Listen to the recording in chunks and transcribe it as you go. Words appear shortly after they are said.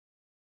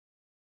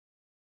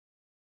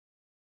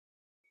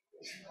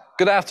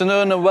Good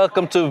afternoon and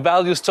welcome to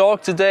Values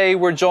Talk. Today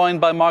we're joined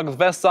by Margrethe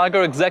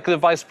Vestager, Executive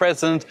Vice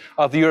President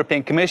of the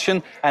European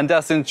Commission, and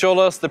Dacian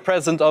Cioloș, the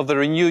President of the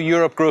Renew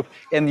Europe group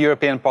in the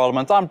European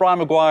Parliament. I'm Brian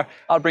Maguire.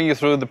 I'll bring you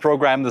through the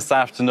programme this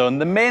afternoon.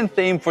 The main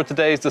theme for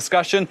today's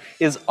discussion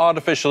is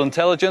artificial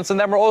intelligence, and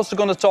then we're also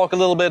going to talk a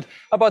little bit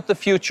about the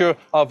future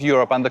of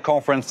Europe and the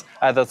conference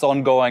that's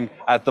ongoing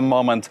at the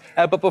moment.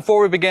 But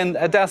before we begin,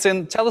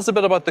 Dacian, tell us a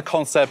bit about the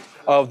concept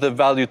of the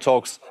Value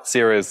Talks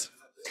series.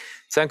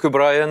 Thank you,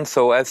 Brian.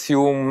 So as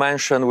you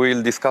mentioned,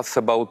 we'll discuss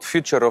about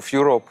future of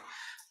Europe.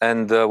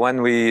 And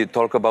when we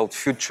talk about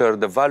future,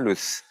 the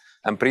values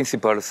and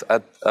principles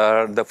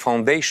are the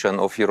foundation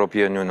of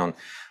European Union.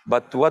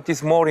 But what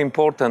is more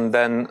important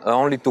than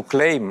only to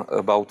claim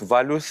about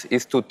values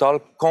is to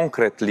talk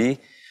concretely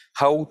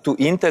how to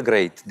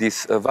integrate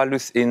these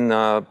values in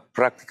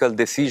practical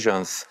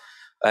decisions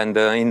and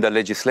in the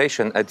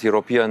legislation at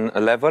European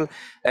level,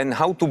 and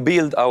how to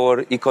build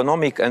our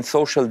economic and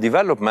social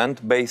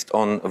development based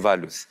on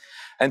values.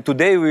 And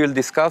today we will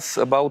discuss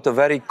about a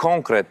very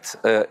concrete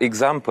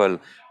example,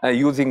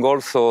 using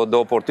also the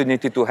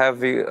opportunity to have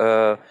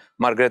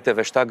Margrethe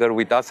Vestager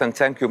with us. And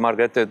thank you,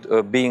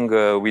 Margrethe, being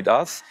with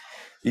us.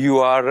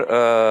 You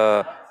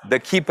are the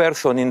key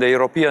person in the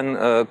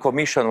European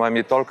Commission when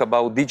we talk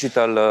about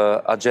digital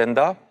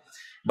agenda,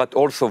 but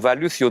also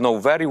values. You know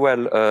very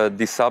well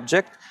this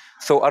subject.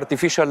 So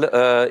artificial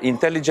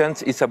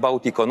intelligence is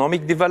about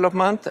economic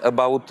development,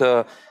 about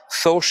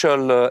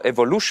social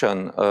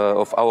evolution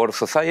of our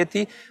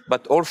society,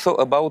 but also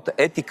about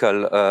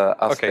ethical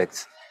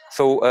aspects. Okay.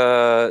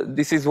 So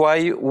this is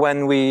why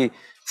when we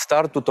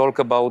start to talk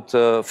about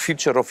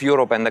future of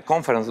Europe and the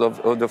conference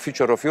of the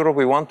future of Europe,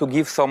 we want to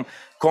give some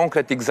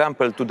concrete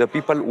example to the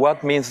people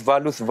what means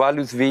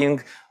values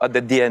being at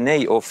the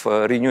DNA of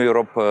Renew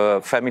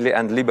Europe family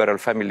and liberal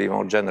family,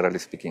 more generally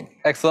speaking.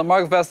 Excellent.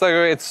 Margrethe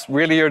Vestager, it's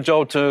really your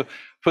job to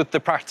put the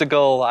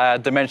practical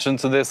dimension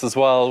to this as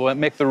well,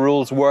 make the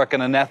rules work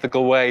in an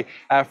ethical way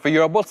for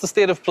Europe. What's the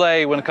state of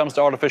play when it comes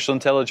to artificial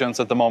intelligence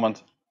at the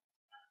moment?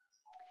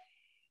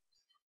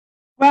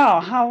 Well,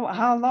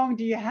 how long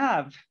do you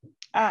have?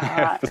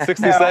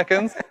 60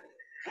 seconds?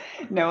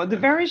 No, the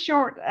very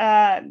short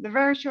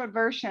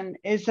version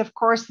is, of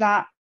course,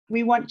 that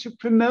we want to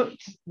promote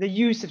the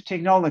use of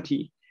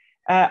technology,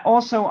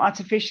 also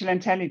artificial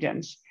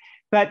intelligence.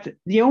 But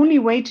the only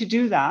way to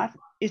do that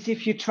is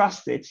if you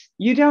trust it.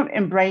 You don't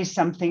embrace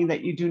something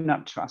that you do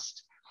not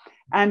trust.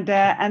 And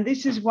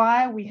this is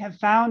why we have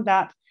found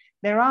that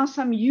there are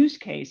some use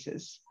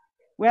cases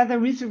where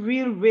there is a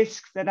real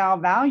risk that our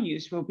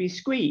values will be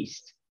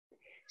squeezed.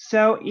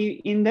 So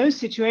in those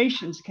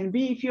situations can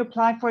be if you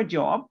apply for a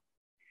job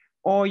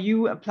or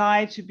you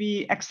apply to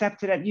be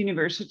accepted at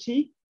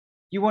university,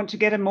 you want to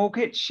get a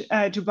mortgage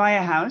to buy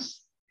a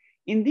house.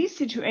 In these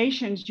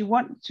situations, you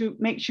want to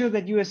make sure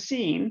that you are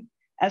seen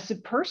as the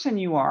person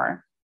you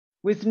are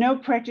with no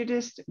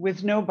prejudice,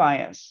 with no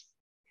bias.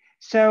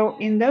 So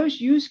in those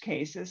use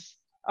cases,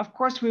 of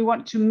course, we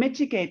want to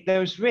mitigate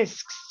those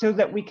risks so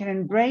that we can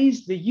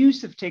embrace the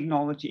use of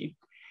technology.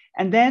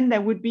 And then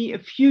there would be a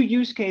few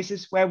use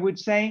cases where we would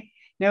say,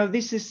 no,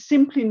 this is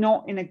simply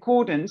not in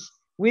accordance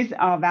with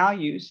our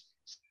values.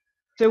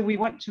 So we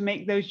want to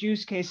make those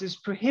use cases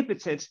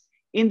prohibited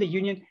in the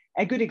Union.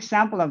 A good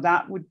example of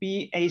that would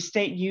be a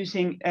state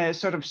using a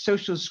sort of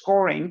social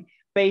scoring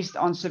based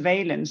on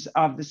surveillance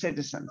of the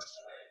citizens.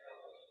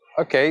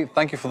 Okay,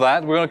 thank you for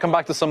that. We're going to come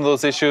back to some of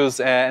those issues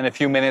in a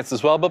few minutes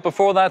as well. But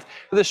before that,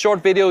 with this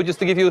short video, just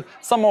to give you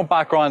some more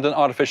background on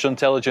artificial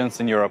intelligence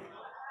in Europe.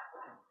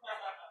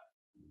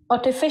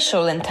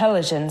 Artificial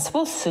intelligence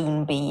will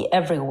soon be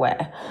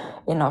everywhere.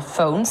 In our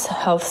phones,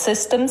 health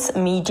systems,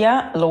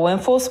 media, law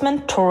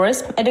enforcement,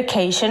 tourism,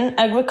 education,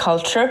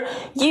 agriculture,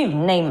 you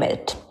name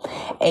it.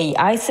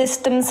 AI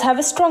systems have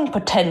a strong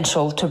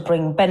potential to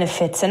bring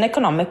benefits and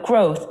economic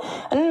growth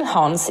and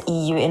enhance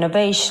EU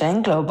innovation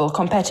and global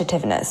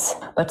competitiveness.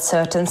 But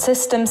certain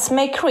systems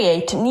may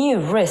create new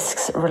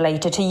risks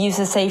related to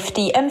user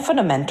safety and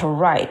fundamental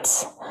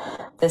rights.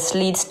 This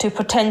leads to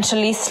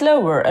potentially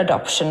slower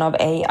adoption of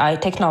AI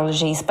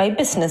technologies by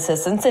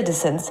businesses and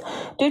citizens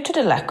due to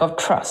the lack of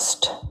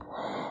trust.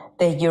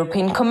 The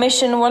European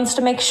Commission wants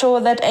to make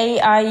sure that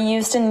AI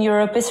used in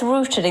Europe is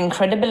rooted in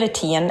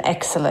credibility and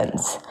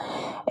excellence.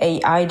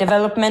 AI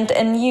development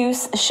and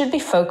use should be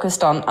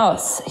focused on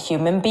us,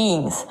 human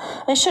beings,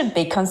 and should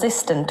be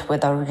consistent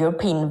with our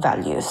European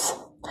values.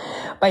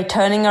 By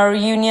turning our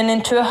union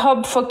into a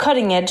hub for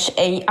cutting-edge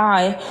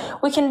AI,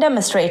 we can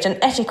demonstrate an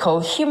ethical,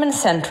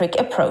 human-centric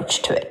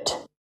approach to it.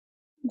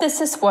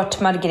 This is what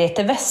Margrethe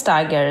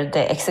Vestager,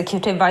 the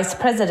Executive Vice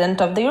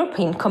President of the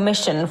European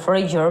Commission for a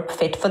Europe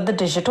fit for the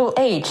digital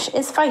age,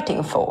 is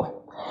fighting for.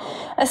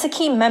 As a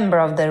key member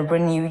of the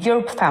Renew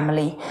Europe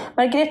family,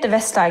 Margrethe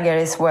Vestager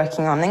is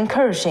working on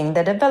encouraging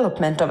the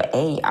development of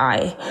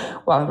AI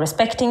while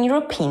respecting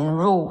European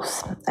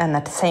rules, and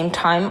at the same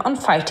time on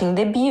fighting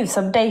the abuse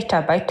of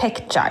data by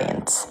tech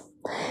giants.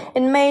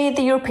 In May,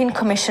 the European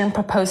Commission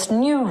proposed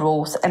new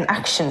rules and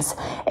actions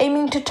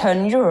aiming to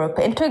turn Europe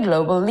into a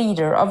global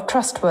leader of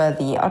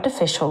trustworthy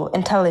artificial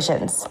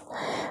intelligence.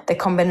 The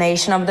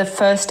combination of the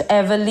first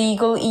ever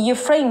legal EU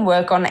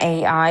framework on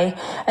AI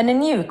and a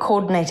new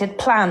coordinated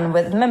plan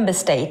with member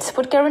states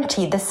would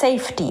guarantee the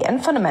safety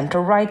and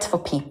fundamental rights for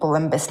people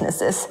and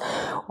businesses,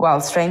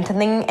 while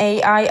strengthening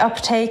AI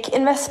uptake,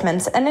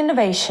 investments and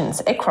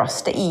innovations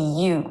across the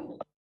EU.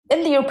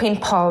 In the European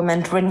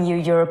Parliament, Renew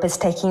Europe is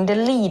taking the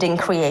lead in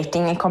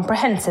creating a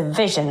comprehensive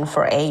vision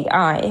for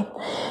AI.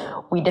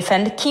 We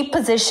defend key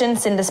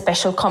positions in the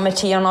Special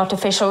Committee on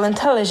Artificial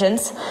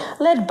Intelligence,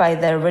 led by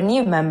the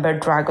Renew member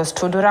Dragos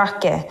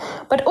Tudorache,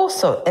 but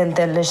also in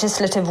the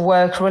legislative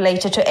work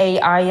related to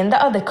AI in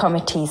the other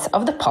committees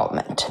of the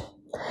Parliament.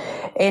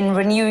 In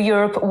Renew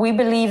Europe, we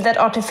believe that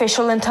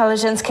artificial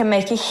intelligence can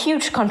make a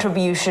huge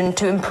contribution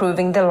to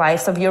improving the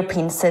lives of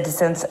European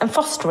citizens and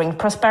fostering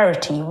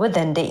prosperity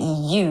within the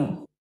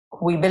EU.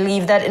 We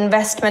believe that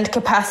investment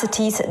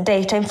capacities,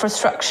 data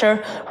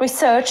infrastructure,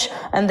 research,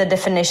 and the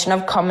definition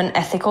of common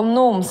ethical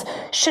norms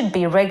should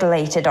be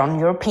regulated on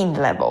European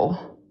level.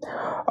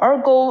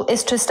 Our goal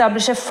is to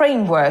establish a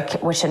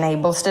framework which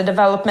enables the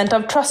development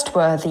of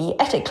trustworthy,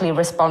 ethically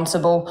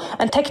responsible,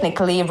 and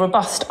technically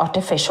robust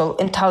artificial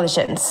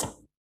intelligence.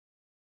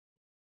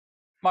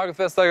 Margrethe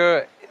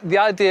Vestager, the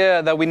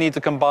idea that we need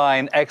to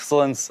combine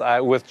excellence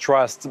with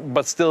trust,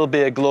 but still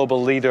be a global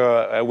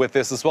leader with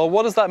this as well,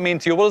 what does that mean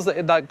to you? What is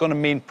that going to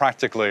mean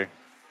practically?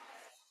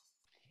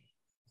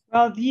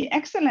 Well, the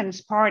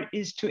excellence part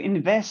is to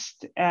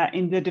invest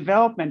in the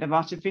development of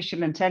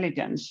artificial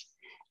intelligence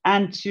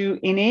and to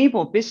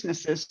enable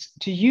businesses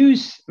to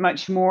use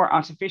much more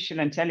artificial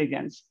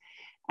intelligence.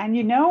 And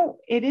you know,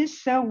 it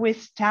is so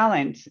with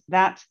talent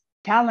that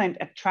talent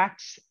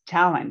attracts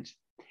talent.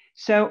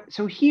 So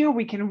here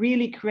we can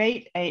really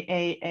create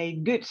a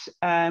good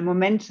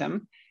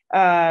momentum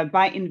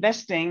by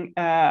investing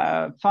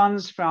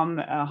funds from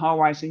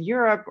Horizon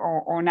Europe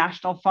or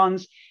national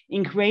funds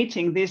in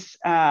creating this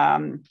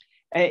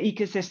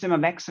ecosystem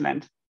of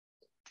excellence.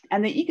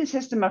 And the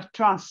ecosystem of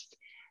trust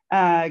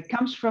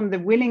comes from the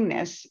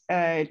willingness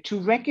to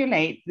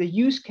regulate the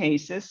use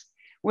cases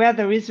where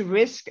there is a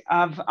risk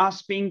of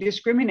us being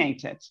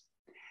discriminated.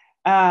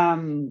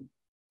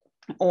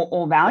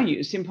 Or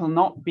values simply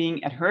not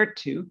being adhered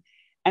to.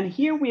 And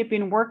here we have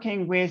been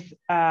working with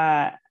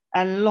a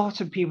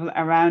lot of people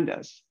around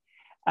us.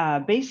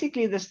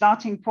 Basically, the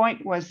starting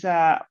point was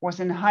a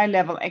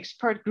high-level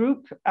expert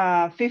group,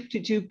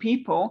 52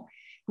 people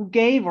who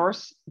gave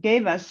us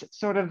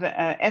sort of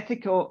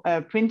ethical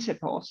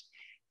principles.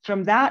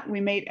 From that,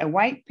 we made a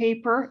white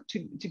paper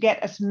to get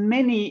as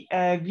many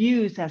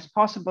views as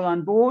possible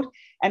on board.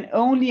 And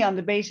only on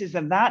the basis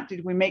of that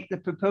did we make the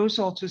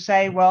proposal to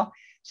say, well,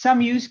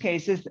 some use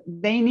cases,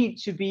 they need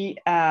to be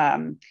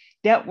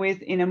dealt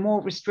with in a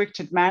more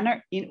restricted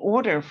manner in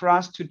order for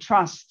us to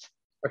trust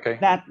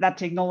that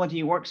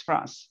technology works for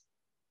us.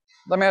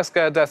 Let me ask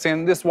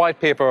Dacian, this white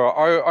paper,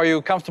 are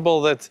you comfortable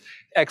that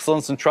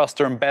excellence and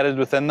trust are embedded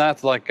within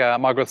that? Like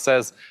Margrethe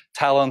says,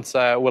 talent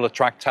will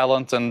attract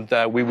talent and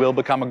we will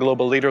become a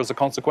global leader as a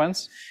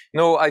consequence?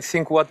 No, I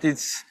think what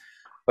is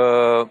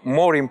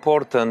more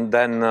important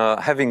than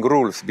having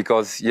rules,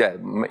 because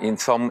in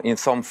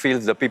some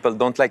fields the people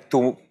don't like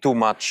too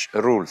much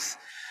rules,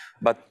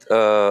 but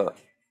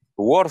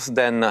worse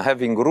than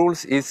having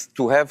rules is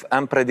to have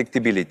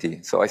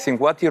unpredictability. So I think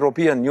what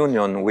European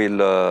Union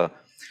will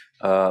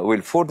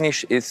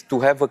furnish is to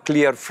have a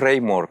clear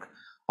framework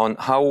on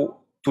how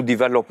to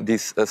develop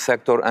this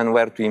sector and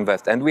where to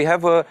invest. And we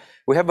have a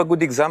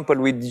good example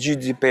with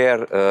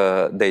GDPR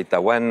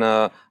data. When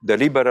the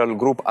liberal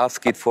group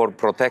asked it for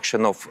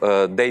protection of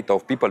data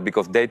of people,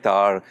 because data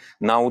are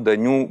now the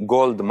new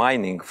gold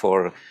mining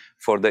for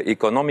the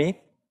economy.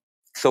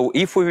 So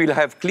if we will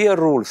have clear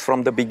rules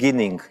from the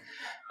beginning,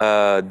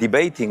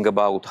 debating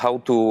about how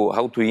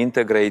to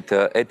integrate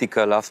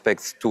ethical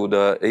aspects to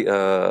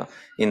the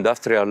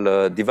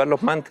industrial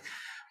development,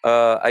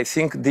 I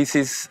think this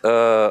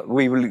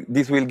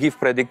will give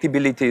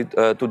predictability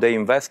to the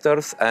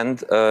investors,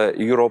 and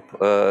Europe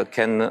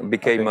can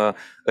become a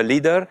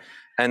leader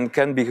and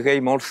can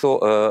become also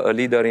a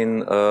leader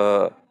in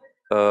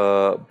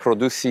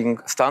producing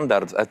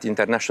standards at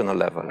international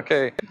level.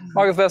 Okay,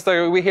 Margrethe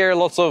Vestager, we hear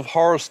lots of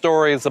horror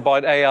stories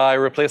about AI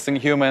replacing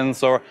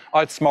humans or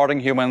outsmarting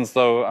humans,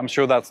 though I'm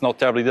sure that's not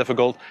terribly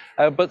difficult.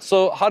 But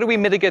so how do we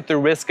mitigate the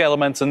risk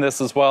elements in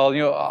this as well?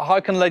 You know, how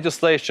can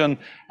legislation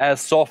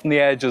soften the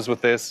edges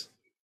with this?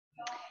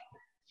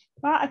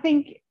 Well, I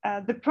think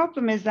the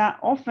problem is that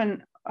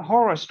often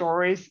horror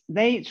stories,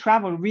 they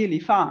travel really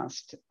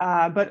fast,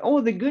 but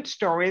all the good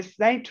stories,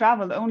 they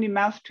travel only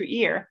mouth to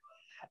ear.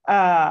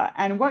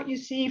 And what you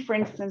see, for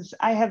instance,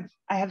 I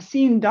have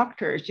seen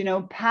doctors, you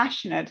know,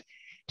 passionate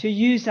to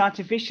use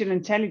artificial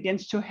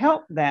intelligence to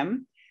help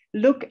them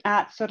look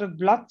at sort of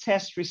blood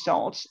test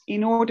results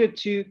in order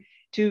to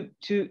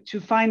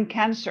find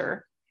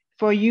cancer,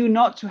 for you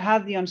not to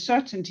have the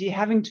uncertainty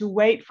having to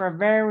wait for a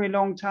very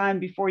long time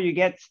before you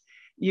get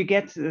you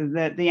get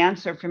the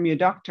answer from your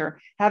doctor,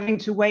 having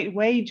to wait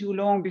way too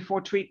long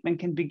before treatment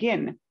can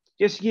begin.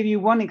 Just to give you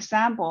one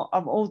example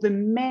of all the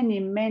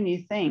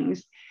many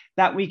things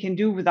that we can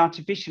do with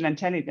artificial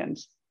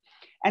intelligence.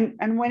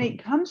 And when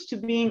it comes to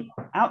being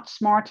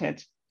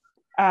outsmarted,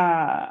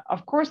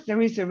 of course,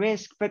 there is a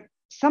risk, but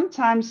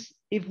sometimes,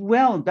 if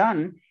well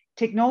done,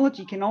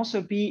 technology can also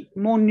be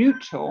more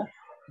neutral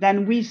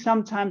than we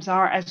sometimes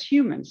are as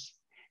humans,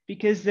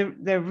 because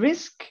the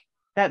risk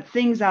that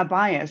things are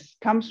biased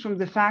comes from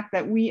the fact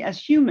that we as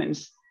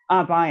humans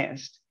are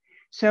biased.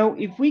 So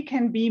if we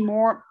can be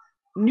more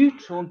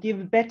neutral,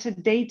 give better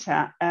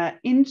data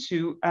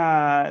into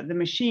the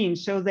machine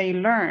so they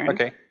learn,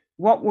 okay,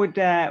 what would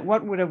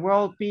a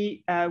world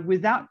be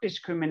without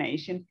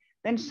discrimination,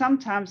 then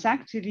sometimes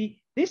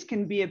actually this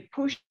can be a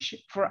push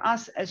for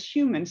us as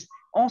humans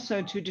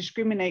also to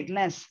discriminate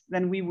less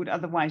than we would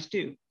otherwise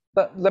do.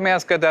 Let me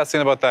ask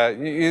Dacian about that.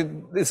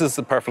 This is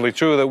perfectly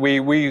true that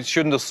we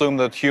shouldn't assume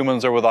that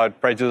humans are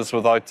without prejudice,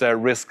 without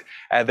risk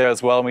there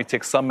as well, and we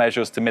take some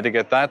measures to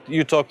mitigate that.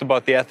 You talked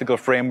about the ethical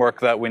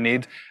framework that we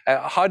need.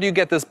 How do you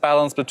get this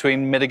balance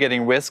between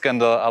mitigating risk and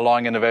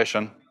allowing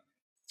innovation?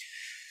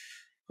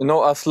 You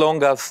know, as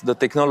long as the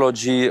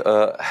technology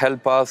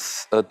help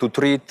us to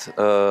treat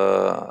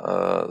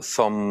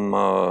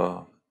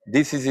some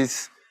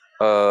diseases,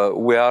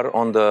 we are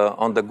on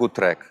the good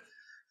track.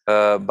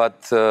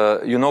 But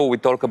you know, we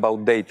talk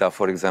about data,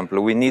 for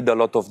example. We need a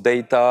lot of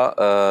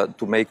data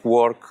to make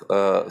work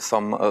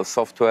some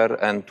software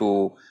and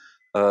to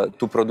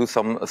produce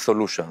some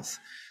solutions.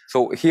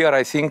 So here,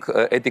 I think,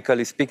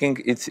 ethically speaking,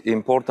 it's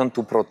important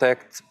to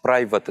protect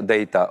private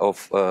data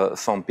of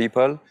some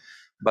people.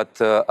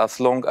 But as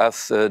long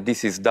as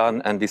this is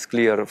done and is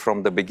clear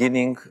from the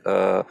beginning,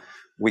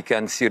 we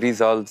can see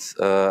results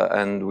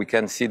and we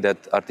can see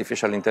that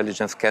artificial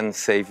intelligence can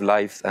save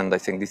lives, and I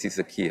think this is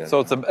the key.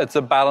 So it's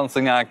a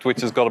balancing act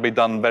which has got to be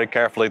done very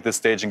carefully at this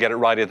stage and get it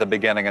right at the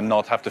beginning and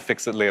not have to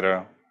fix it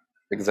later.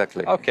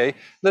 Exactly. Okay,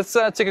 let's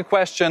take a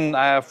question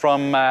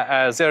from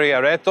Zeri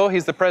Areto.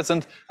 He's the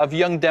president of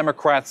Young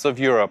Democrats of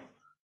Europe.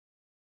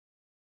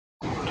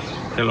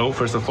 Hello,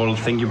 first of all,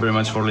 thank you very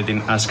much for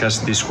letting us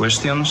ask these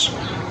questions.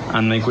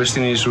 And my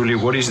question is really,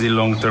 what is the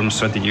long-term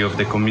strategy of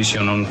the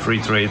Commission on free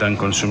trade and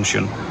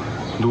consumption?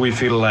 Do we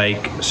feel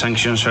like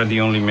sanctions are the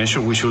only measure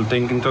we should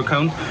take into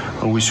account,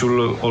 or we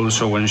should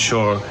also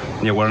ensure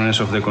the awareness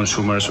of the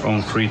consumers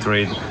on free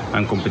trade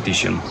and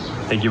competition?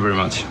 Thank you very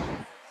much.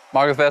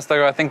 Margrethe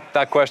Vestager, I think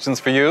that question's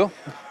for you.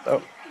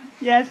 Oh.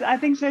 Yes, I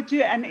think so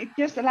too. And it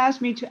just allows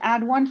me to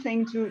add one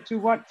thing to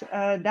what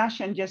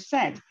Dacian just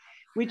said,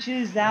 which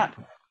is that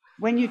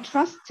when you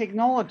trust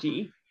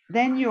technology,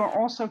 then you're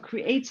also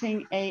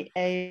creating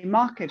a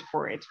market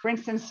for it. For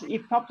instance,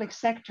 if public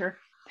sector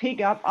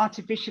pick up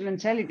artificial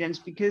intelligence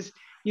because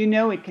you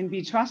know it can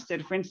be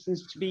trusted, for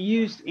instance, to be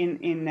used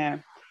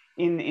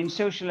in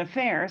social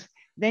affairs,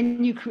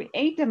 then you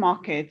create a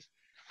market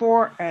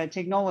for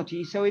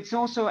technology. So it's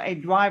also a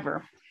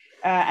driver.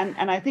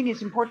 And I think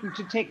it's important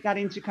to take that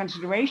into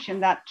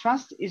consideration, that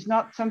trust is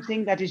not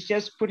something that is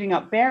just putting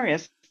up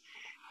barriers.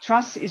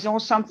 Trust is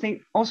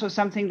also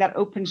something that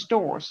opens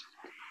doors.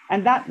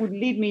 And that would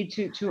lead me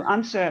to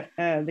answer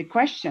the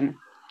question,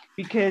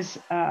 because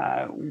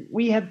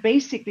we have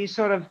basically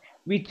sort of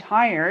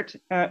retired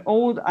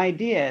old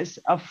ideas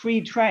of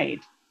free trade.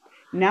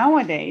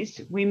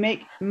 Nowadays, we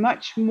make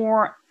much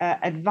more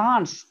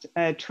advanced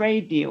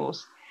trade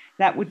deals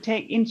that would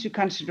take into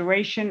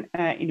consideration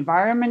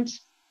environment,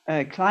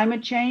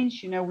 climate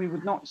change. You know, we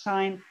would not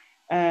sign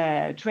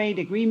trade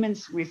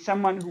agreements with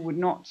someone who would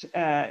not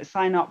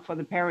sign up for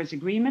the Paris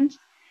Agreement.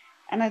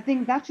 And I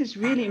think that is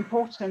really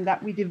important,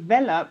 that we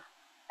develop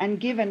and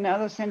give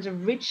another sense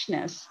of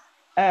richness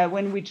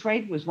when we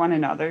trade with one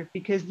another,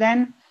 because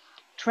then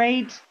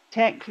trade,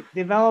 tech,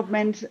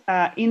 development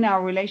in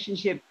our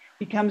relationship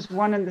becomes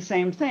one and the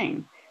same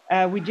thing.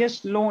 We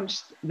just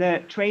launched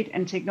the Trade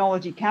and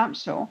Technology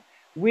Council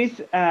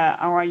with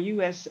our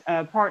US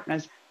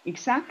partners,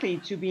 exactly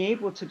to be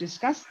able to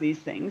discuss these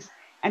things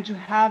and to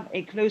have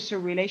a closer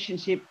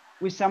relationship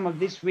with some of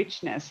this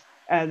richness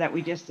that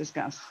we just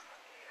discussed.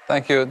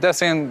 Thank you.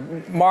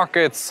 Dacian,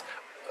 markets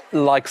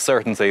like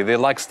certainty, they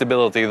like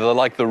stability, they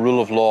like the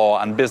rule of law,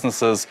 and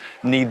businesses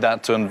need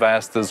that to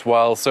invest as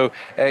well. So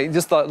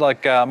just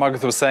like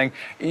Margrethe was saying,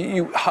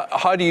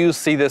 how do you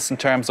see this in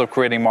terms of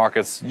creating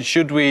markets?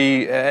 Should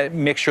we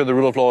make sure the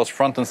rule of law is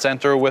front and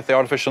center with the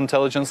artificial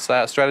intelligence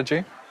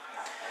strategy?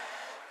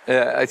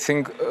 I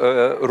think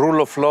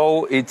rule of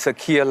law, it's a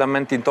key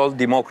element in all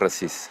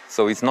democracies.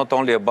 So it's not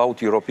only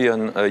about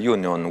European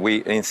Union.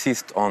 We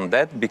insist on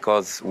that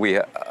because we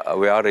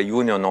are a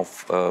union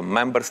of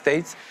member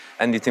states,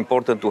 and it's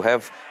important to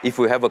have, if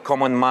we have a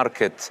common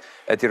market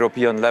at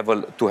European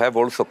level, to have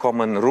also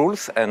common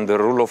rules, and the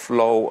rule of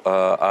law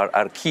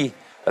are key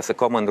as a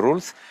common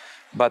rules.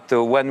 But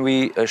when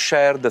we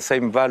share the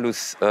same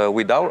values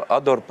with our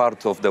other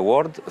parts of the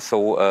world,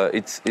 so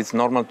it's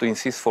normal to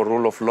insist for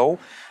rule of law.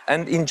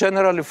 And in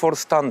general for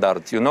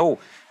standards,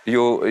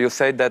 you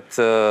say that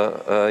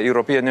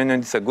European Union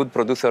is a good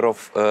producer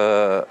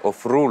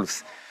of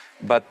rules.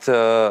 But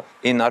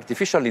in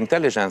artificial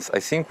intelligence, I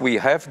think we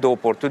have the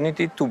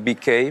opportunity to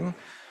become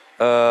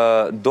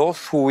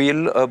those who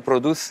will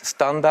produce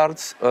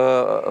standards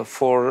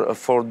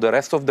for the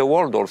rest of the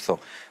world also.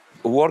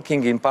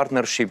 Working in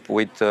partnership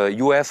with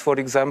US, for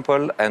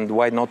example, and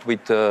why not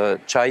with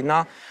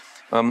China.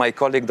 My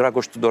colleague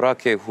Dragoș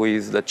Tudorache, who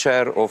is the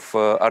chair of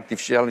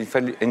Artificial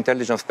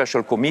Intelligence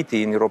Special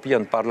Committee in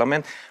European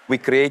Parliament, we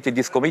created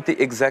this committee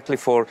exactly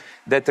for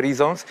that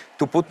reasons,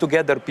 to put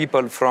together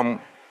people from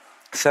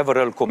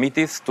several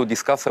committees to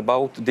discuss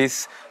about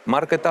these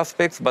market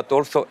aspects, but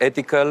also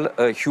ethical,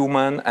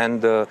 human,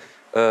 and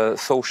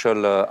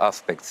social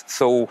aspects.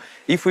 So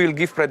if we'll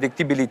give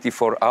predictability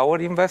for our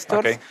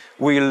investors,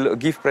 we'll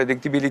give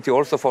predictability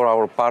also for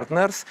our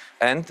partners,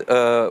 and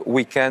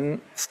we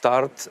can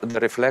start the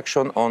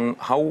reflection on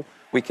how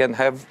we can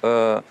have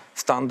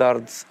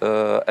standards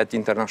at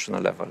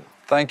international level.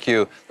 Thank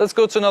you. Let's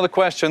go to another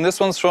question. This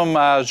one's from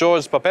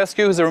George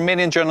Popescu, who's a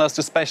Romanian journalist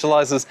who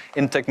specializes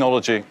in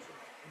technology.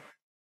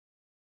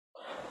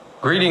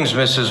 Greetings,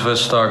 Mrs.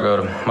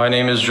 Vestager. My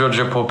name is George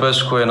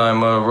Popescu and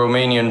I'm a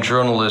Romanian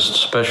journalist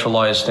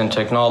specialized in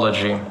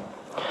technology.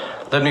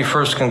 Let me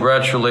first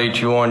congratulate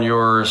you on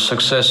your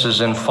successes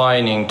in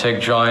fining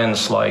tech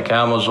giants like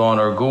Amazon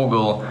or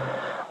Google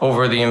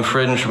over the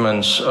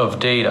infringements of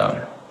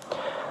data.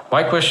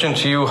 My question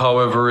to you,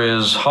 however,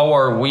 is how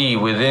are we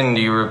within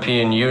the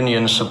European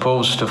Union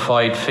supposed to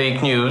fight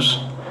fake news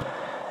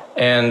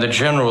and the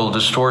general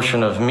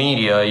distortion of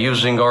media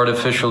using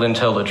artificial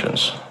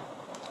intelligence?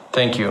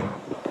 Thank you.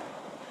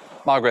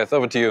 Margrethe,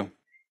 over to you.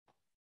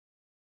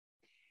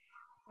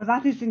 Well,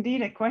 that is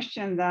indeed a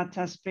question that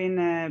has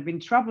been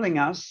troubling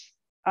us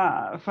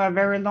for a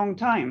very long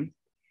time,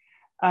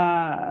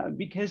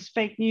 because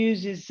fake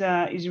news is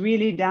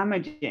really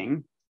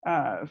damaging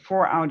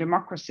for our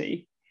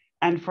democracy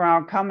and for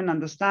our common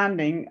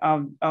understanding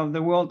of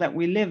the world that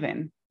we live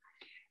in.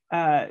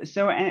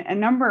 So a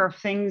number of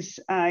things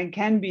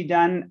can be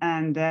done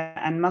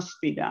and must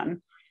be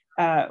done.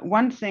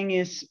 One thing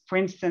is, for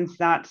instance,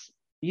 that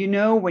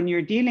when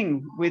you're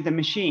dealing with a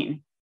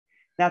machine,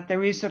 that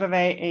there is sort of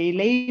a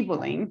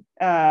labeling.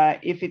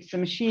 If it's a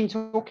machine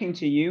talking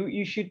to you,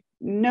 you should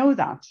know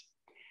that.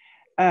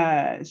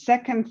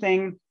 Second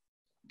thing,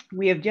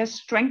 we have just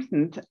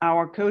strengthened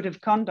our code of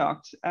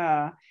conduct,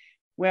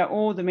 where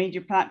all the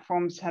major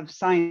platforms have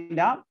signed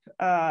up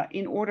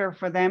in order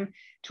for them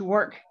to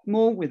work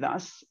more with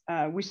us.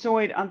 We saw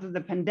it under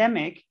the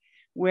pandemic,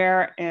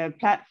 where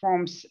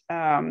platforms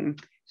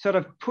sort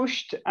of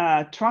pushed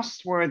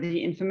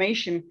trustworthy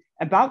information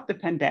about the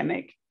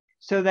pandemic,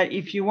 so that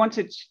if you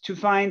wanted to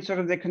find sort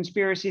of the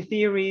conspiracy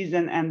theories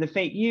and the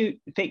fake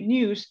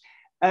news,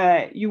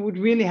 you would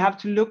really have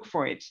to look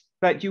for it.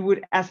 But you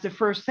would, as the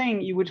first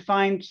thing, you would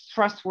find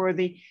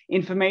trustworthy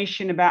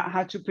information about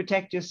how to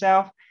protect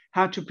yourself,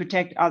 how to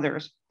protect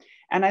others.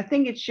 And I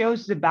think it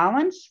shows the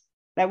balance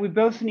that we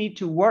both need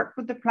to work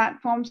with the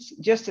platforms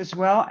just as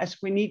well as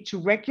we need to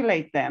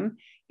regulate them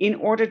in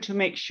order to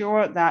make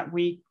sure that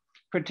we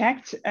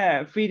protect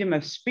freedom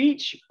of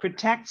speech,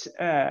 protect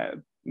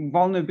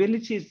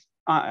vulnerabilities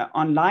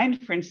online,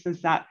 for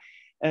instance, that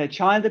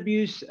child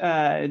abuse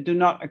do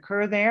not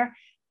occur there,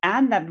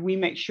 and that we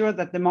make sure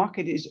that the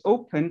market is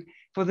open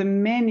for the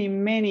many,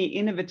 many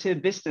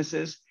innovative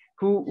businesses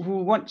who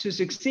want to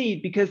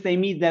succeed because they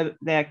meet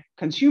their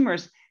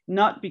consumers,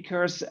 not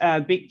because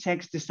big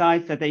tech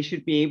decides that they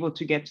should be able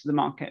to get to the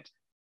market.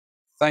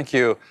 Thank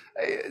you.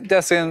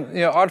 Dacian,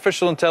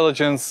 artificial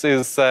intelligence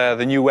is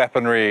the new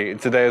weaponry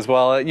today as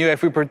well.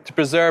 If we to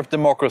preserve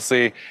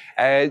democracy,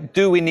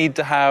 do we need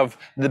to have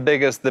the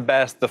biggest, the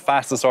best, the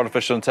fastest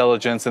artificial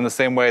intelligence in the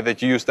same way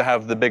that you used to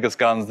have the biggest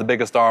guns, the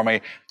biggest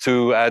army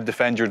to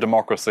defend your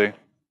democracy?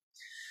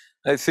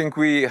 I think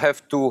we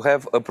have to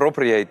have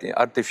appropriate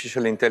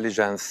artificial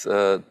intelligence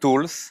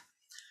tools.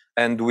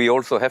 And we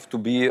also have to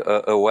be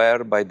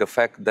aware by the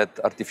fact that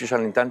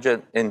artificial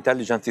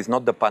intelligence is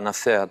not the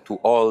panacea to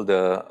all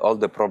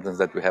the problems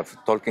that we have.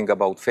 Talking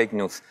about fake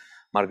news,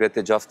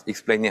 Margrethe just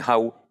explaining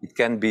how it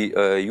can be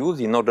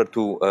used in order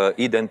to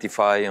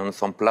identify on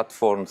some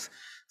platforms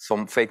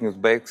some fake news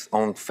based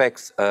on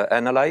facts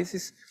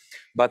analysis.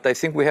 But I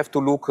think we have to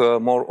look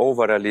more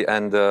overally,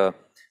 and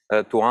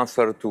to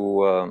answer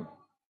to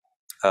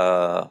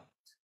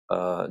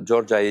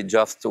George, I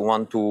just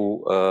want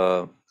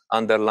to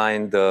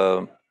underline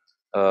the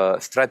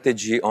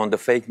strategy on the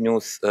fake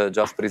news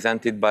just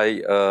presented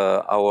by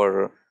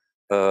our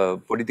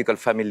political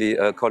family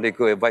colleague,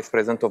 Vice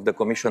President of the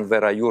Commission,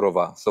 Vera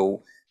Jourova.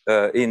 So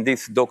in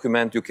this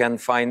document, you can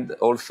find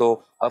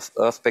also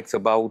aspects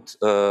about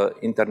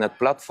internet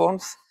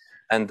platforms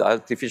and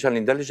artificial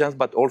intelligence,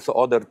 but also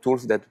other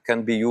tools that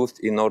can be used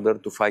in order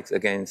to fight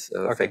against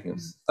fake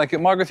news. Thank you.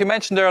 Margrethe, you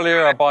mentioned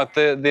earlier about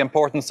the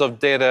importance of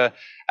data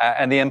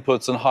and the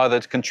inputs and how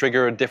that can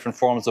trigger different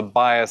forms of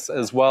bias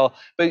as well.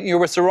 But you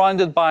were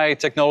surrounded by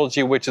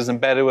technology which is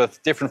embedded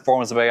with different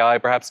forms of AI,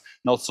 perhaps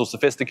not so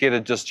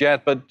sophisticated just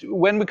yet. But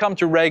when we come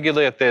to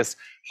regulate this,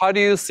 how do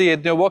you see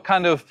it? What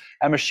kind of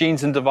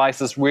machines and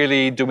devices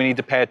really do we need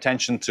to pay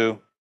attention to?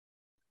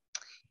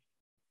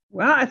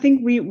 Well, I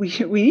think we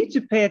need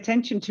to pay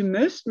attention to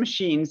most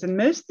machines and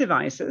most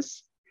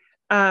devices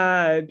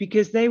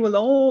because they will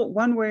all,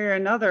 one way or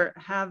another,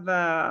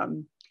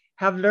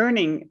 have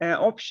learning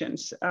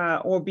options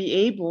or be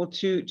able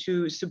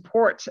to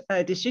support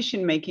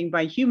decision making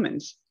by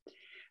humans.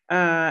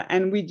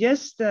 And we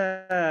just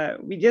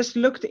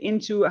looked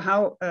into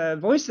how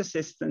voice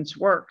assistants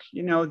work.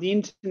 You know, the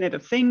Internet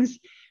of Things,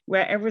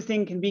 where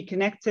everything can be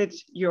connected,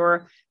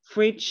 your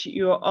fridge,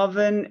 your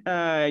oven,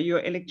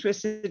 your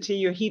electricity,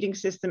 your heating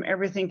system,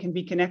 everything can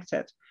be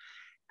connected.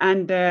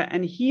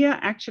 And here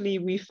actually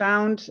we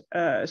found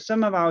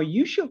some of our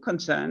usual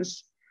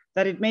concerns,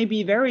 that it may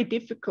be very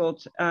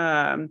difficult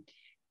to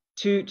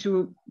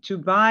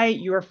buy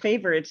your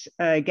favorite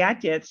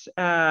gadgets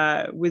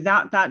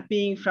without that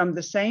being from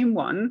the same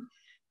one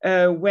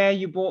where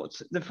you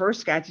bought the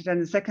first gadget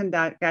and the second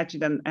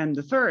gadget and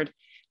the third,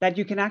 that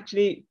you can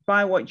actually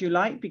buy what you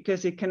like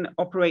because it can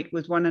operate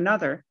with one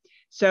another.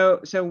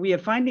 So we are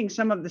finding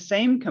some of the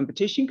same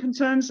competition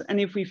concerns. And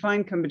if we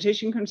find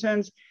competition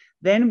concerns,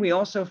 then we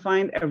also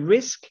find a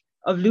risk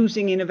of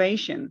losing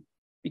innovation,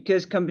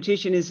 because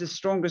competition is the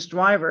strongest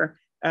driver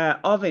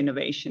of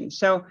innovation.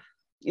 So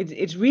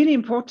it's really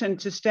important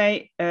to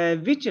stay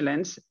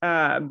vigilant,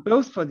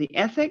 both for the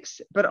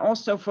ethics, but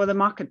also for the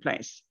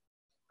marketplace.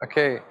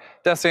 Okay,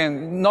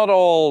 Dacian, not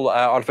all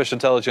artificial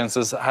intelligence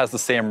has the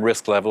same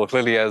risk level.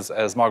 Clearly, as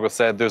Margrethe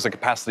said, there's a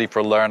capacity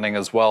for learning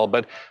as well,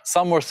 but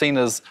some were seen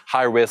as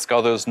high risk,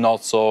 others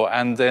not so.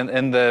 And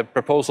in the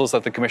proposals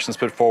that the Commission's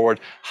put forward,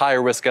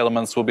 higher risk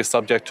elements will be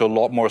subject to a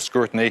lot more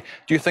scrutiny.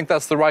 Do you think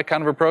that's the right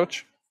kind of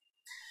approach?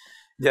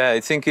 Yeah,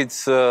 I think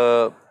it's,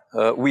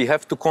 we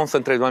have to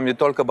concentrate when we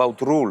talk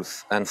about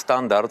rules and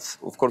standards.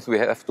 Of course, we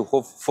have to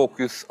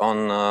focus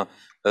on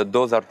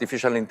those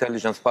artificial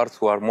intelligence parts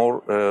who are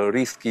more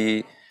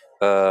risky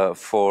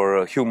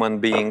for human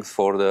beings,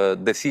 for the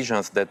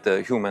decisions that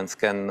humans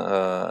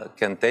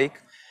can take.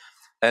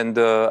 And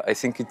I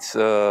think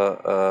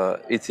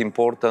it's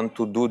important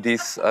to do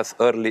this as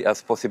early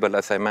as possible,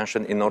 as I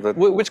mentioned, in order to...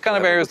 Which kind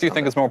of areas do you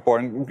think is more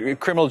important?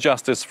 Criminal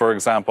justice, for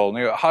example.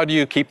 How do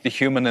you keep the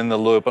human in the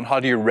loop, and how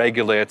do you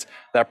regulate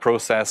that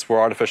process where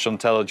artificial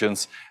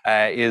intelligence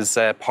is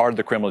part of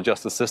the criminal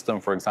justice system,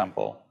 for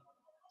example?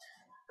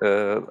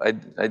 I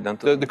don't...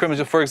 The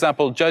criminal, for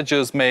example,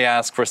 judges may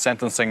ask for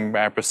sentencing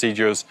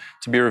procedures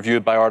to be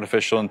reviewed by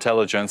artificial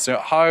intelligence.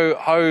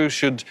 How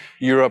should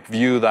Europe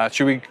view that?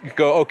 Should we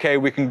go, okay,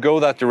 we can go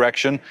that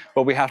direction,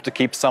 but we have to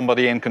keep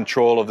somebody in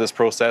control of this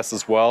process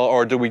as well?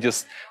 Or do we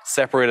just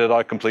separate it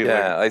out completely?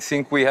 Yeah, I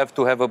think we have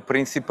to have a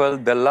principle.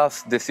 The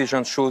last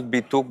decision should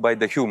be took by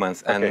the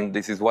humans. Okay. And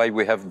this is why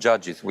we have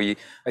judges.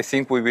 I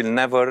think we will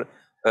never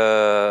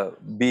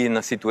be in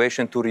a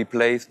situation to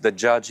replace the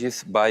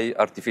judges by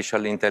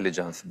artificial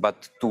intelligence,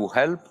 but to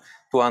help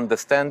to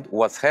understand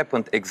what's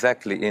happened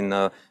exactly in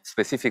a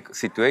specific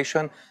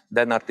situation,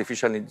 then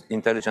artificial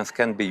intelligence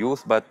can be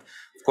used, but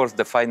of course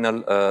the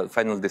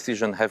final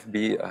decision have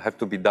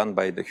to be done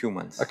by the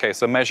humans. Okay,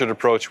 so measured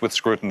approach with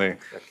scrutiny.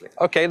 Exactly.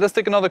 Okay, let's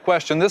take another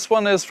question. This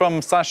one is from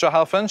Sasha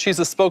Halfan. She's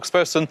a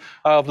spokesperson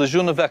of the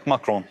Jeune avec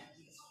Macron.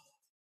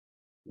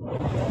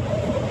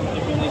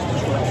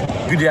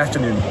 Good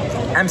afternoon.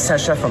 I'm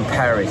Sasha from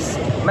Paris.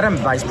 Madam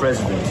Vice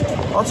President,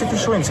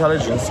 artificial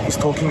intelligence is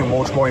taking a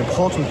much more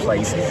important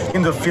place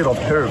in the field of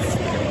health.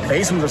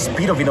 Based on the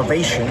speed of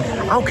innovation,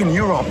 how can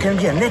Europe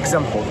be an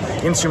example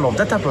in terms of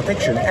data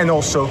protection and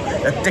also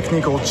a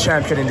technical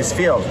champion in this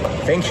field?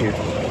 Thank you.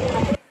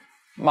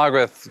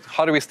 Margrethe,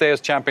 how do we stay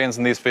as champions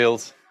in these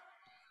fields?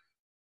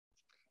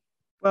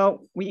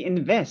 Well, we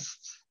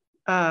invest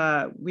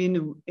a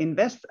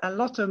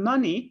lot of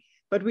money,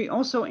 but we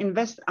also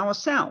invest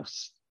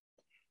ourselves.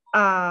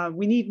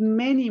 We need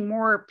many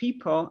more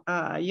people,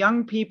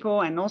 young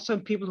people, and also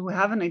people who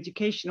have an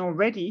education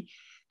already,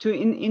 to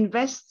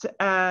invest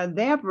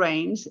their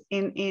brains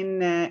in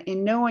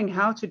knowing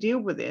how to deal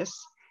with this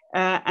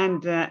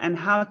and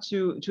how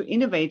to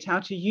innovate, how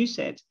to use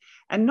it,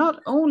 and not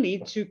only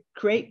to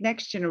create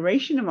next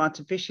generation of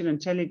artificial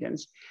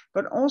intelligence,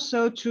 but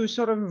also to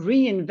sort of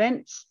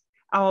reinvent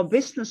our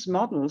business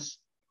models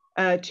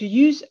to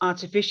use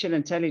artificial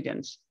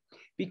intelligence.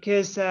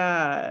 Because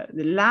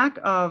the lack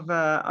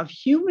of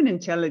human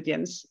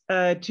intelligence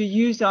to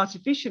use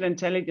artificial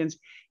intelligence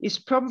is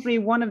probably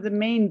one of the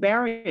main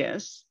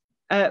barriers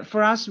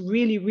for us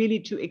really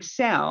to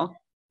excel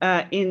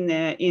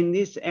in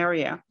this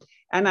area.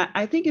 And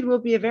I think it will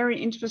be a very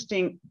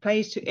interesting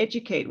place to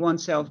educate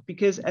oneself,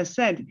 because, as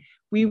said,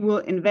 we will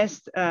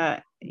invest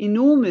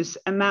enormous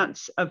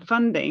amounts of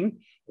funding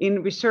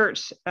in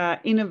research,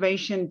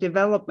 innovation,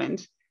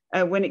 development,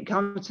 when it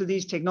comes to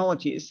these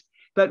technologies.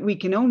 But we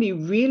can only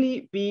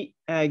really be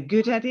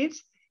good at it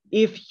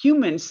if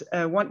humans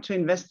want to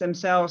invest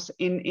themselves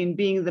in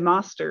being the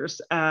masters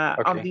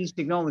of these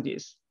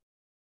technologies.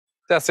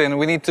 Dacian,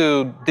 we need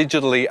to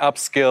digitally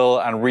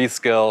upskill and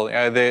reskill.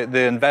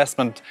 The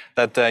investment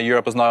that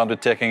Europe is now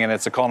undertaking in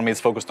its economy is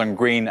focused on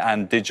green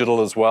and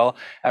digital as well.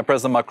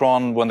 President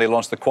Macron, when they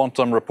launched the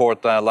Quantum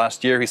report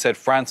last year, he said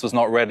France was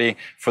not ready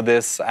for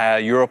this,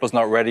 Europe was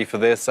not ready for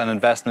this, and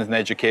investment in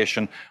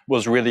education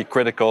was really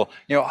critical.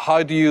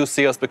 How do you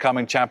see us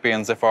becoming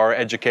champions if our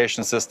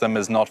education system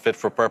is not fit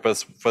for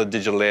purpose for the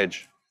digital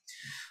age?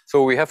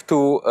 So we have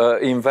to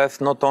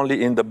invest not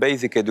only in the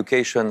basic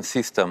education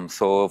system.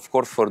 So of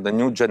course, for the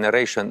new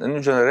generation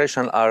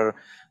are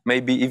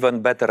maybe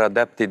even better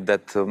adapted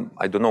than,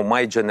 I don't know,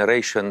 my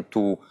generation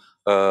to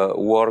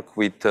work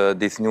with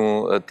this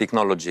new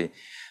technology.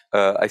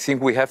 I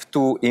think we have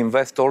to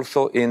invest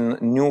also in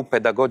new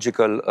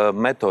pedagogical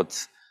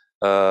methods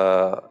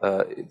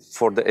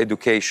for the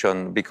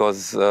education,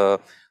 because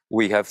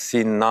we have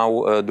seen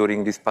now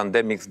during this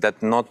pandemic that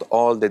not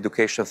all the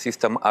education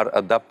system are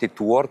adapted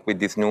to work with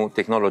this new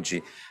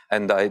technology.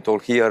 And I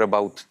told here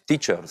about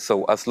teachers.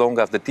 So as long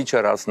as the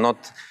teacher is not,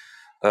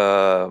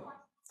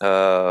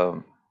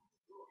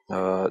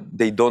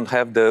 they don't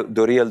have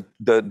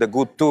the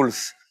good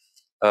tools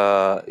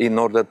in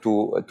order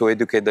to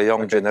educate the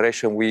young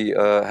generation, we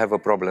have a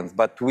problem.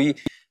 But we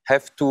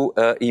have to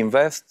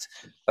invest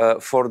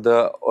for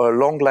the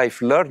long life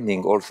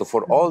learning also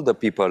for all the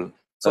people.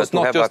 So it's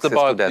not just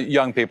about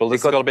young people,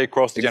 this has got to be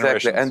across the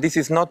generations. And this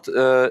is not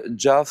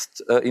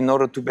just in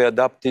order to be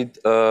adapted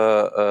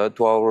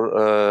to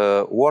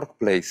our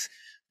workplace,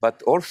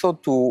 but also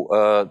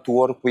to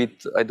work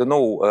with, I don't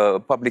know,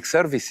 public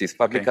services,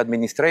 public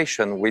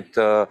administration, with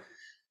a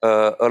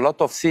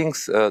lot of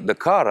things. The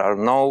car are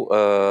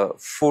now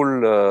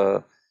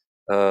full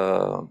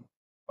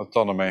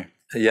autonomy.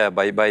 Yeah,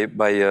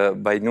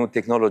 by new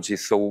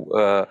technologies.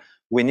 So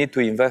we need to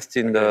invest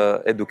in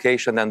the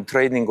education and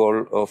training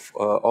of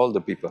all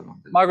the people.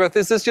 Margrethe,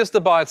 is this just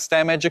about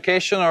STEM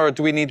education, or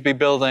do we need to be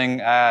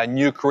building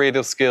new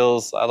creative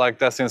skills, like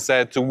Dacian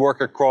said, to work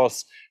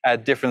across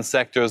different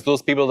sectors,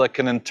 those people that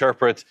can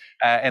interpret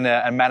in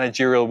a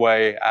managerial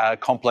way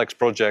complex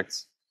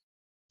projects?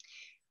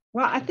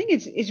 Well, I think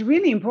it's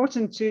really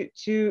important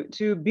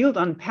to build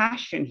on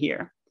passion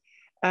here.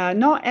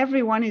 Not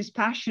everyone is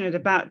passionate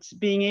about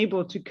being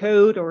able to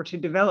code or to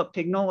develop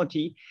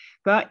technology,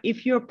 but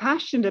if you're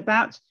passionate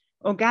about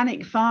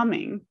organic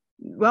farming,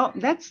 well,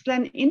 let's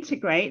then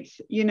integrate,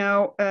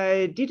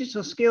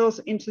 digital skills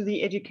into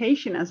the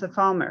education as a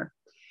farmer.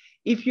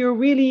 If you're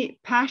really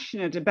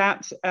passionate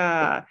about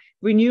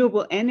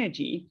renewable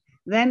energy,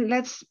 then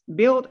let's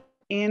build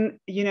in,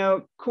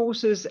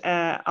 courses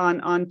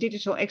on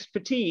digital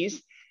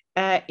expertise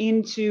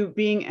into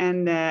being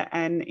an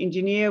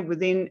engineer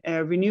within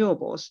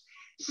renewables,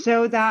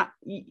 so that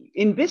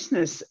in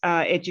business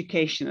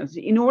education,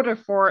 in order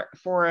for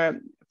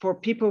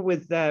people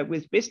with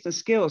business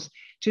skills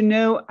to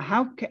know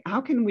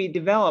how can we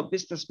develop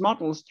business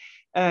models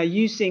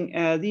using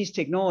these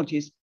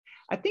technologies,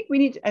 I think we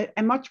need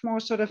a much more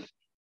sort of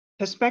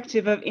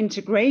perspective of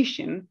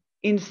integration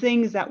in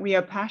things that we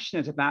are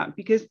passionate about,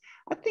 because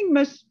I think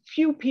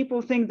few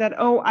people think that,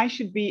 oh, I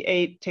should be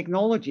a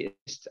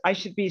technologist, I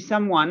should be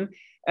someone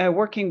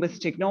working with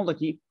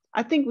technology.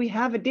 I think we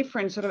have a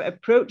different sort of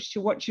approach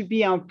to what should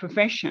be our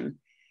profession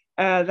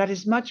that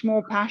is much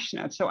more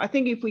passionate. So I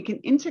think if we can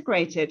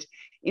integrate it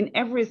in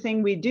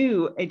everything we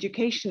do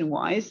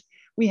education-wise,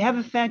 we have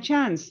a fair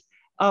chance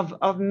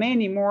of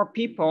many more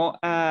people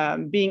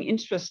being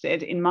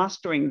interested in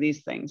mastering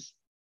these things.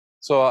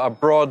 So a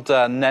broad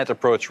net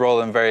approach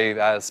rather than very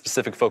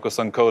specific focus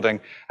on coding.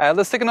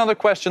 Let's take another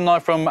question now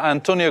from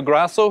Antonio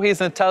Grasso.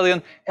 He's an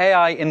Italian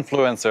AI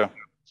influencer.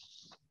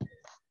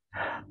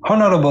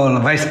 Honorable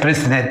Vice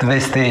President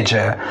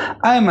Vestager,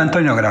 I am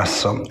Antonio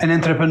Grasso, an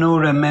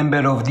entrepreneur and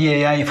member of the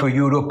AI for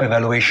Europe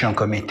Evaluation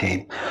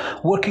Committee.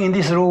 Working in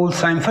these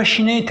roles, I'm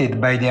fascinated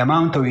by the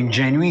amount of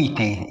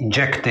ingenuity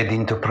injected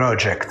into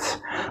projects.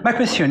 My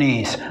question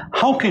is,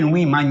 how can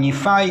we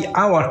magnify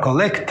our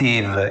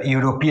collective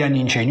European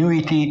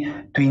ingenuity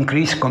to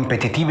increase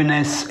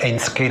competitiveness and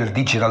scale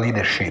digital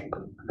leadership?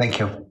 Thank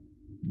you.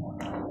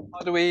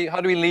 How do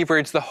we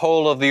leverage the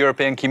whole of the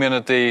European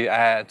community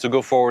to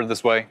go forward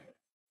this way?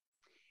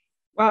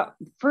 Well,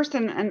 first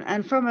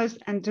and foremost,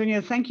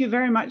 Antonio, thank you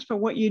very much for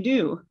what you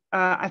do.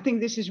 I think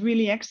this is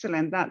really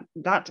excellent,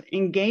 that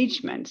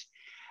engagement.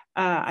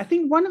 I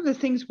think one of the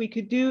things we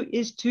could do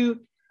is to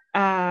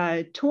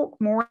talk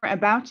more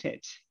about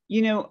it,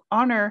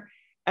 honor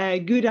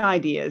good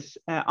ideas,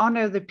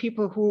 honor the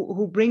people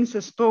who brings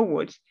us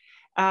forward,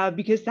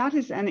 because that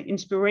is an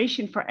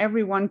inspiration for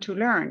everyone to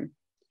learn.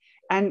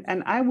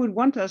 And I would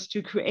want us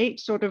to create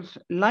sort of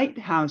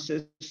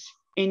lighthouses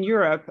in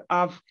Europe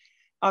of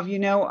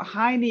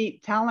highly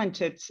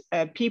talented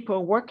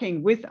people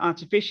working with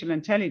artificial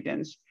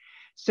intelligence,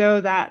 so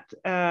that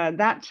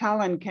that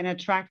talent can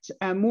attract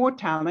more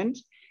talent,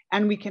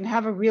 and we can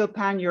have a real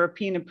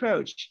pan-European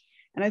approach.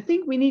 And I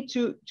think we need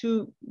to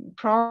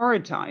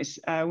prioritize.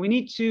 We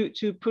need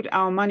to put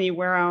our money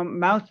where our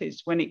mouth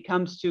is when it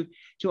comes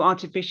to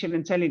artificial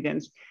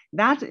intelligence.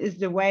 That is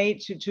the way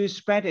to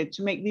spread it,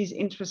 to make these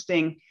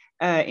interesting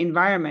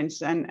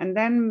environments, and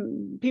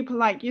then people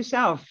like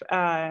yourself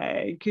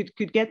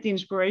could get the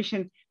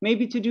inspiration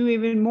maybe to do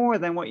even more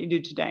than what you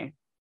do today.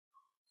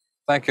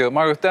 Thank you.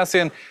 Margrethe,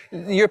 Dacian,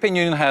 the European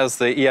Union has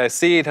the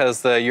EIC, it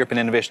has the European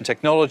Innovation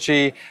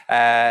Technology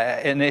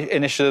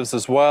initiatives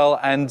as well,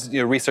 and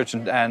research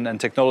and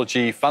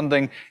technology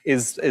funding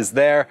is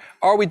there.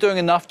 Are we doing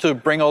enough to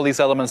bring all these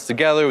elements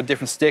together with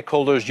different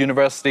stakeholders,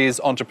 universities,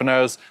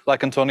 entrepreneurs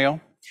like Antonio?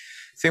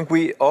 I think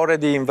we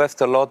already invest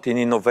a lot in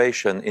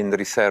innovation, in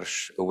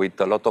research, with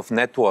a lot of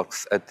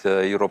networks at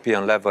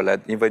European level,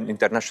 at even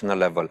international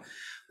level.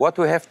 What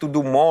we have to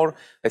do more,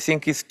 I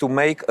think, is to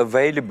make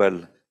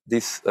available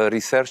this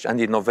research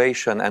and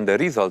innovation and the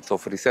results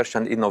of research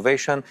and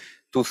innovation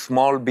to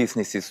small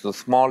businesses, to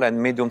small and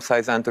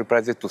medium-sized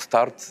enterprises to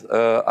start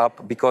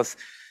up, because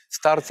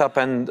startup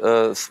and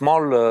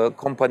small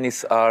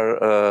companies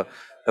are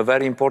a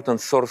very important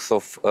source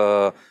of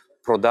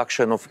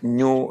production of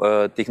new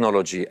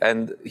technology.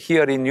 And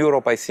here in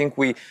Europe, I think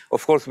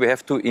of course, we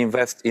have to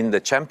invest in the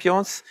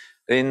champions,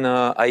 in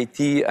IT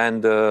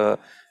and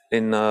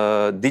in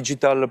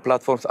digital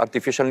platforms,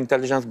 artificial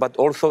intelligence, but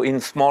also in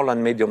small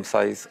and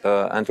medium-sized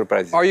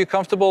enterprises. Are you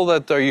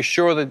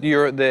sure that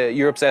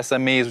Europe's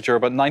SMEs, which are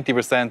about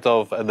 90%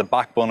 of the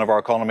backbone of our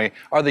economy,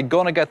 are they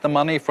going to get the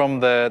money from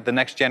the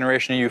next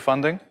generation EU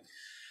funding?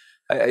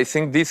 I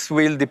think this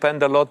will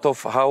depend a lot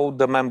of how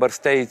the member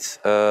states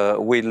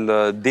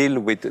will deal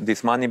with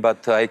this money,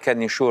 but I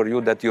can assure you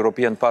that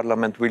European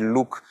Parliament will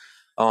look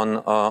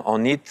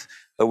on it.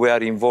 We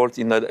are involved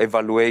in the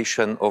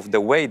evaluation of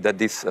the way that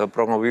this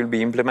program will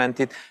be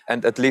implemented,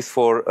 and at least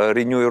for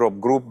Renew Europe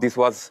Group, this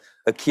was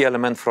a key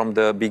element from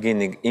the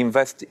beginning.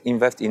 Invest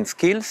in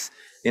skills,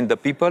 in the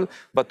people,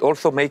 but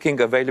also making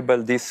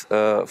available these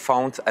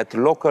funds at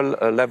local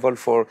level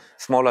for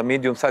small and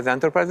medium-sized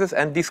enterprises.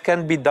 And this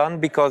can be done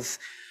because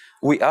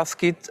we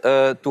ask it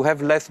to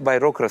have less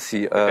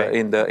bureaucracy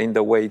in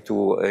the way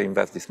to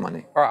invest this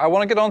money. All right, I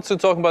want to get on to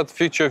talking about the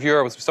future of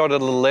Europe. We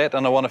started a little late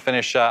and I want to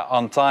finish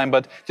on time,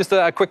 but just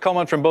a quick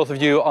comment from both of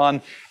you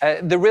on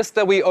the risk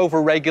that we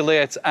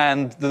over-regulate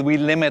and that we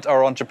limit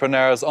our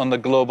entrepreneurs on the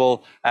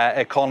global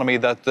economy,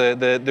 that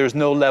there's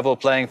no level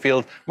playing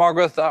field.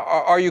 Margrethe,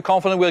 are you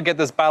confident we'll get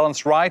this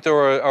balance right,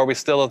 or are we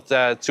still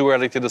too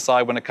early to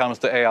decide when it comes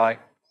to AI?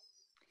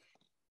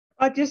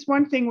 Just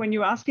one thing, when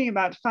you're asking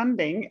about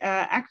funding,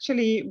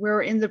 actually,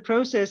 we're in the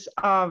process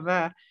of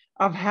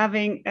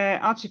having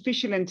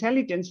artificial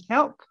intelligence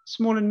help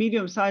small and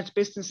medium-sized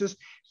businesses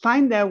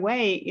find their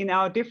way in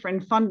our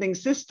different funding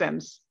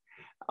systems.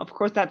 Of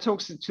course, that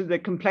talks to the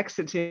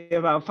complexity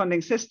of our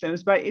funding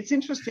systems, but it's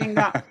interesting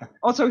that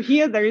also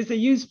here there is a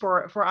use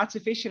for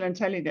artificial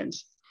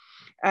intelligence.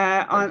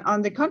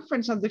 On the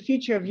conference on the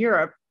future of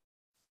Europe,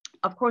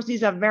 of course,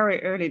 these are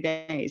very early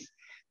days,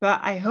 but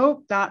I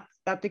hope that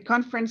the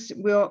conference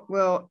will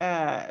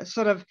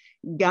sort of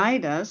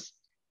guide us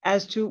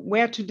as to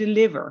where to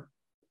deliver.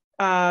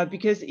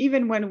 Because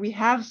even when we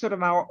have sort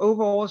of our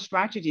overall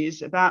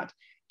strategies about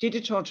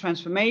digital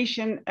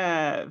transformation,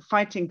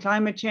 fighting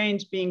climate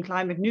change, being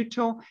climate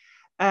neutral,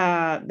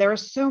 there are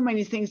so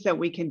many things that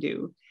we can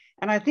do.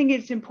 And I think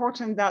it's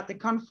important that the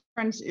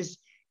conference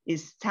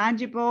is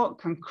tangible,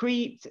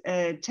 concrete,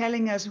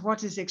 telling us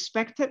what is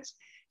expected,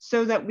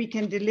 so that we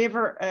can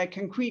deliver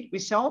concrete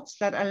results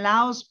that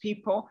allows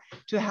people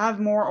to have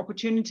more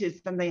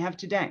opportunities than they have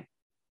today.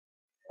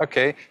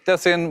 Okay,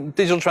 Dacian,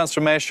 digital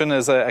transformation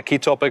is a key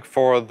topic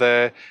for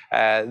the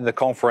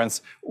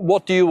conference.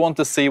 What do you want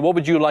to see? What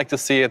would you like to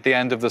see at the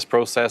end of this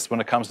process when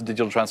it comes to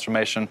digital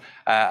transformation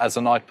as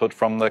an output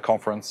from the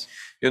conference?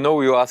 You know,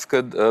 you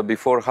asked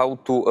before how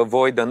to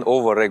avoid an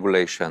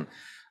over-regulation.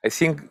 I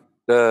think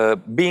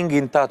being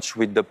in touch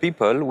with the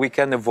people, we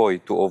can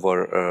avoid to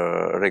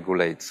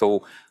over-regulate.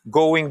 So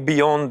going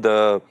beyond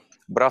the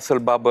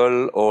Brussels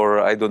bubble, or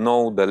I don't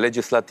know, the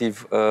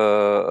legislative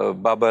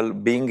bubble,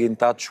 being in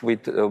touch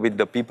with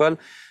the people.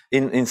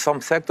 In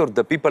some sectors,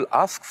 the people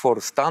ask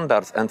for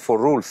standards and for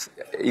rules,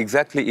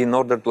 exactly in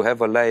order to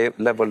have a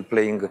level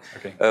playing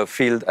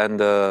field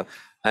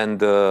and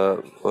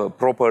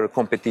proper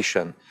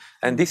competition.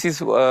 And this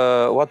is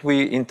what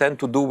we intend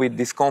to do with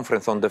this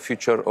conference on the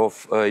future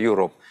of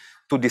Europe.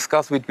 To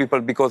discuss with people,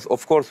 because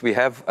of course we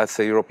have, as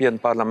a European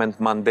Parliament,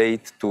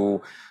 mandate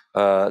to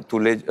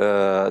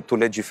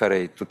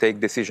legislate, to take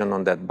decision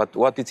on that. But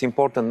what is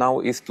important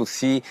now is to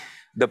see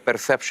the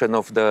perception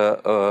of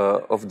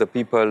the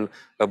people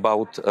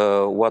about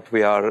what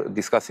we are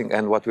discussing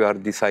and what we are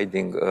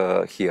deciding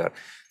here.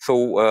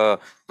 So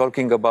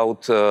talking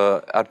about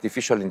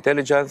artificial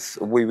intelligence,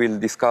 we will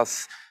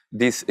discuss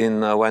this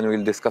when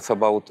we'll discuss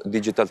about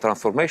digital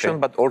transformation,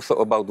 but also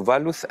about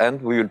values, and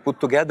we will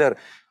put together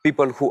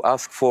people who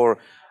ask for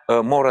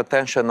more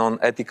attention on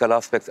ethical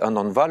aspects and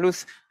on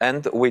values,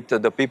 and with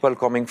the people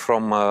coming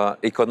from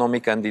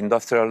economic and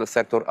industrial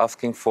sector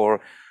asking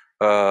for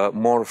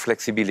more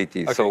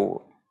flexibility. Okay.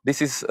 So this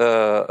is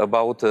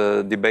about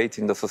a debate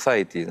in the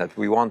society that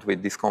we want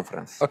with this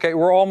conference. Okay,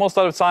 we're almost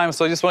out of time,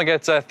 so I just want to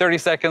get 30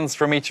 seconds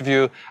from each of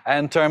you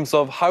in terms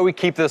of how we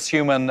keep this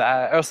human.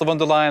 Ursula von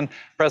der Leyen,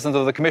 President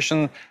of the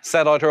Commission,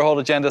 set out her whole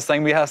agenda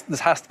saying this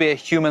has to be a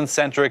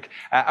human-centric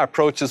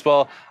approach as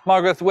well.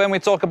 Margrethe, when we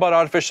talk about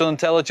artificial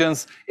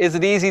intelligence, is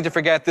it easy to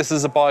forget this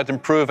is about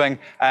improving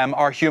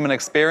our human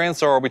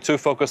experience, or are we too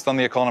focused on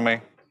the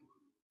economy?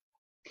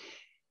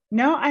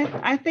 No,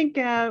 I think,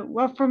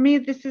 well, for me,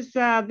 this is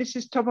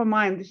top of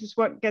mind. This is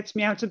what gets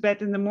me out of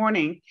bed in the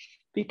morning,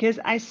 because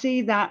I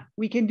see that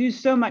we can do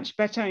so much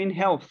better in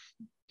health.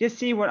 Just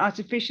see what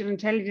artificial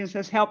intelligence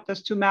has helped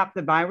us to map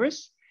the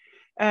virus,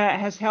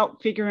 has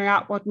helped figuring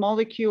out what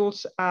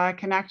molecules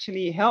can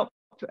actually help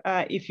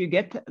if you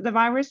get the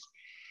virus.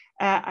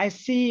 I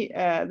see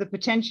the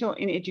potential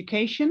in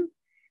education,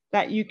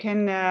 that you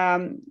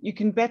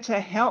can better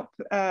help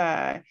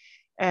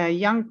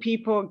young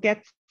people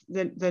get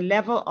the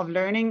level of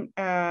learning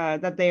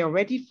that they are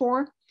ready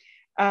for.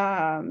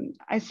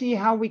 I see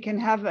how we can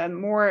have a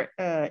more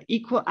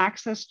equal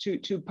access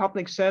to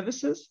public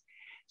services.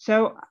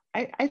 So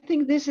I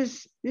think this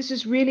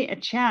is really a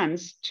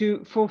chance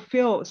to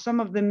fulfill some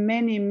of the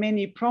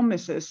many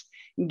promises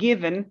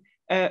given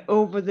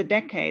over the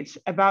decades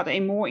about a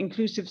more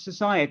inclusive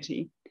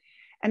society.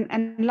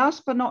 And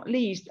last but not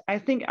least, I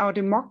think our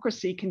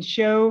democracy can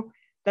show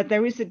that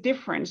there is a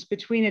difference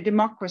between a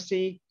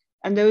democracy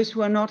and those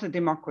who are not a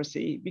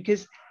democracy,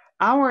 because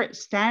our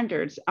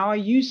standards, our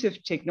use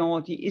of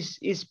technology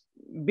is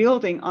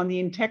building on the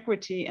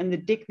integrity and the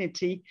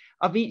dignity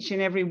of each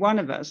and every one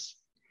of us,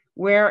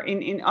 where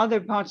in other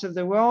parts of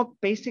the world,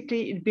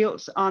 basically it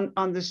builds on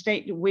the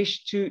state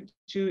wish to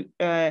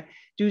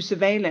do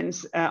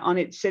surveillance on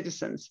its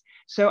citizens.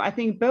 So I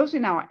think both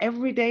in our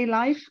everyday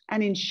life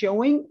and in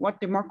showing what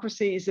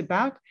democracy is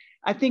about,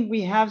 I think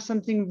we have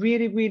something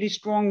really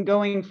strong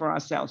going for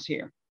ourselves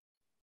here.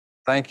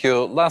 Thank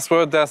you. Last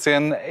word,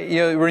 Dacian.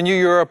 Renew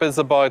Europe is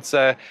about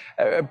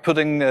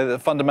putting the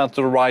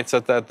fundamental rights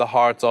at the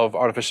heart of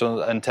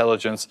artificial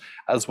intelligence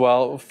as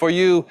well. For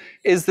you,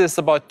 is this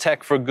about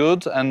tech for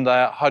good? And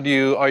are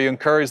you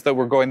encouraged that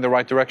we're going the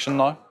right direction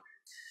now?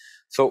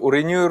 So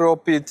Renew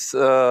Europe, it's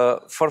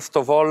first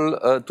of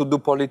all to do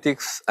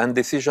politics and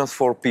decisions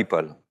for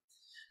people.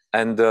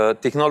 And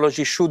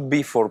technology should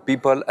be for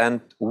people and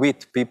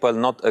with people,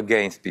 not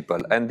against people.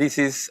 And this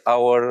is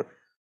our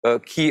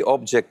key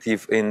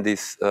objective in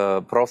this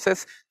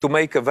process, to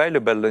make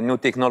available a new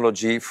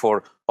technology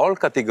for all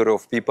categories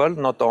of people,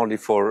 not only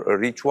for a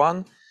rich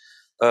one,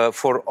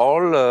 for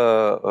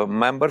all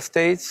member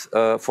states,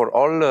 for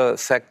all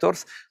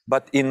sectors,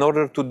 but in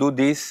order to do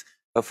this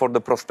for the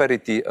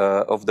prosperity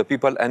of the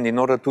people and in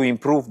order to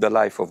improve the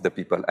life of the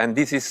people. And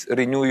this is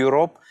Renew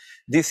Europe.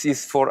 This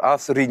is for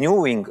us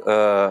renewing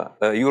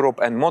Europe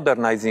and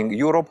modernizing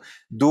Europe,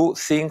 do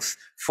things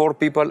for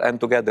people and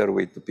together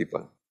with the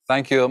people.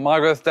 Thank you,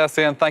 Margrethe,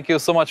 Dacian. Thank you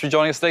so much for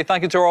joining us today.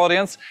 Thank you to our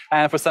audience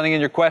and for sending in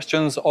your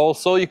questions.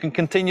 Also, you can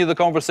continue the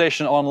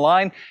conversation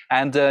online,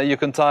 and you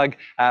can tag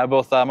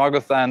both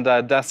Margrethe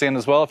and Dacian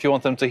as well if you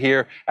want them to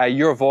hear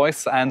your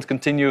voice and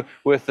continue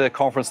with the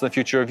conference on the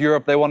future of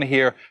Europe. They want to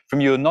hear from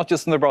you, not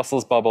just in the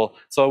Brussels bubble.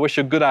 So I wish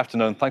you a good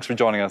afternoon. Thanks for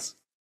joining us.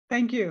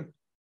 Thank you.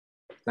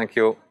 Thank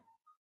you.